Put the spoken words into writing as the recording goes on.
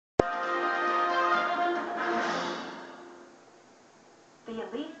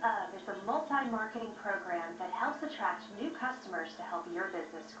online marketing program that helps attract new customers to help your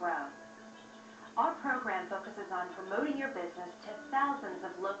business grow. Our program focuses on promoting your business to thousands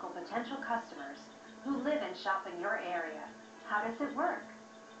of local potential customers who live and shop in your area. How does it work?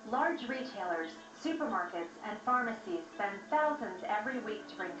 Large retailers, supermarkets, and pharmacies spend thousands every week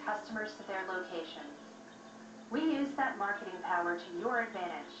to bring customers to their locations. We use that marketing power to your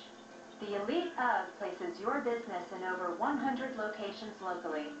advantage. The Elite of places your business in over 100 locations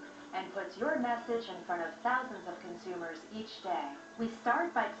locally and puts your message in front of thousands of consumers each day. We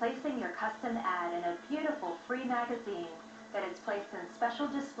start by placing your custom ad in a beautiful free magazine that is placed in special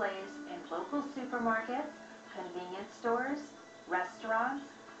displays in local supermarkets, convenience stores, restaurants,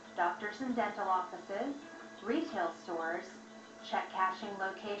 doctors and dental offices, retail stores, check cashing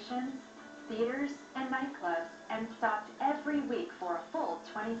locations, theaters, and nightclubs, and stocked every week for a full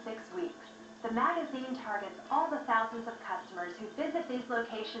 26 weeks. The magazine targets all the thousands of customers who visit these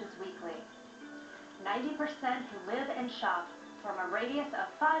locations weekly. 90% who live and shop from a radius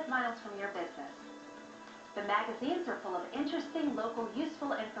of 5 miles from your business. The magazines are full of interesting, local,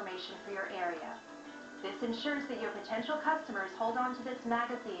 useful information for your area. This ensures that your potential customers hold on to this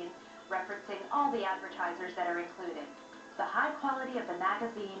magazine, referencing all the advertisers that are included. The high quality of the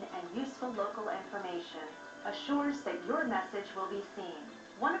magazine and useful local information assures that your message will be seen.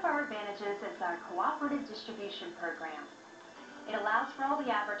 One of our advantages is our cooperative distribution program. It allows for all the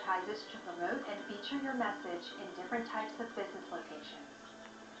advertisers to promote and feature your message in different types of business locations.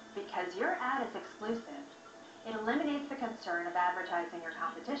 Because your ad is exclusive, it eliminates the concern of advertising your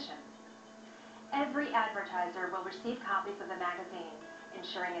competition. Every advertiser will receive copies of the magazine,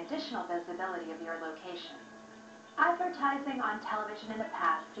 ensuring additional visibility of your location. Advertising on television in the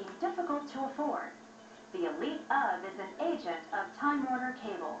past seemed difficult to afford. The Elite of is an agent of Time Warner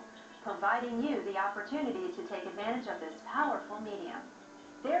Cable, providing you the opportunity to take advantage of this powerful medium.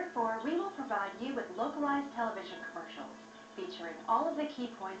 Therefore, we will provide you with localized television commercials featuring all of the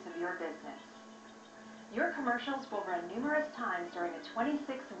key points of your business. Your commercials will run numerous times during a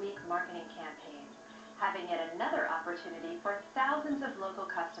 26-week marketing campaign, having yet another opportunity for thousands of local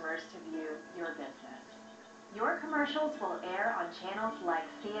customers to view your business. Your commercials will air on channels like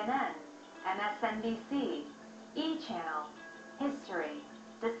CNN, MSNBC, E! Channel, History,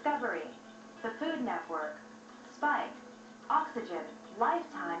 Discovery, the Food Network, Spike, Oxygen,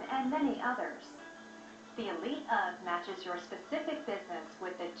 Lifetime, and many others. The Elite of matches your specific business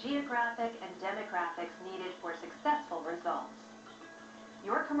with the geographic and demographics needed for successful results.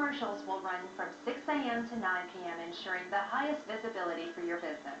 Your commercials will run from 6 a.m. to 9 p.m., ensuring the highest visibility for your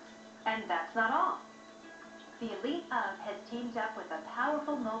business. And that's not all. The Elite of has teamed up with a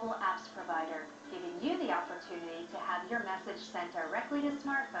powerful mobile apps provider, giving you the opportunity to have your message sent directly to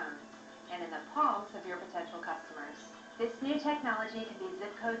smartphones and in the palms of your potential customers. This new technology can be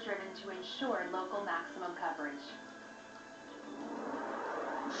zip code driven to ensure local maximum coverage.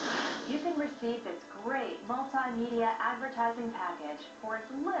 You can receive this great multimedia advertising package for as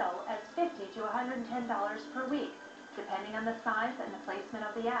little as $50 to $110 per week, depending on the size and the placement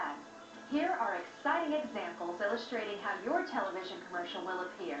of the ad. Here are exciting examples illustrating how your television commercial will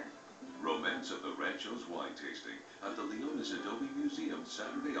appear. Romance of the Rancho's wine tasting at the Leonis Adobe Museum,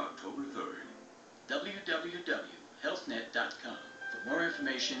 Saturday, October 3rd. www.healthnet.com for more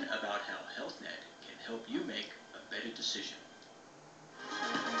information about how HealthNet can help you make a better decision.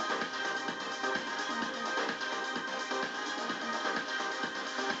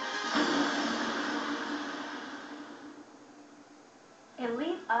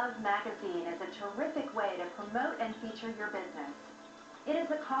 Elite of Magazine is a terrific way to promote and feature your business. It is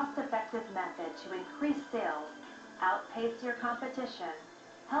a cost-effective method to increase sales, outpace your competition,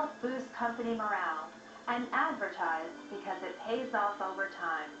 help boost company morale, and advertise because it pays off over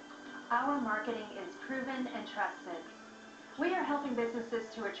time. Our marketing is proven and trusted. We are helping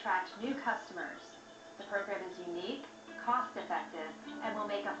businesses to attract new customers. The program is unique, cost-effective, and will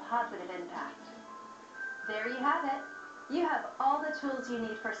make a positive impact. There you have it. You have all the tools you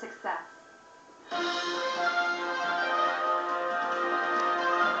need for success.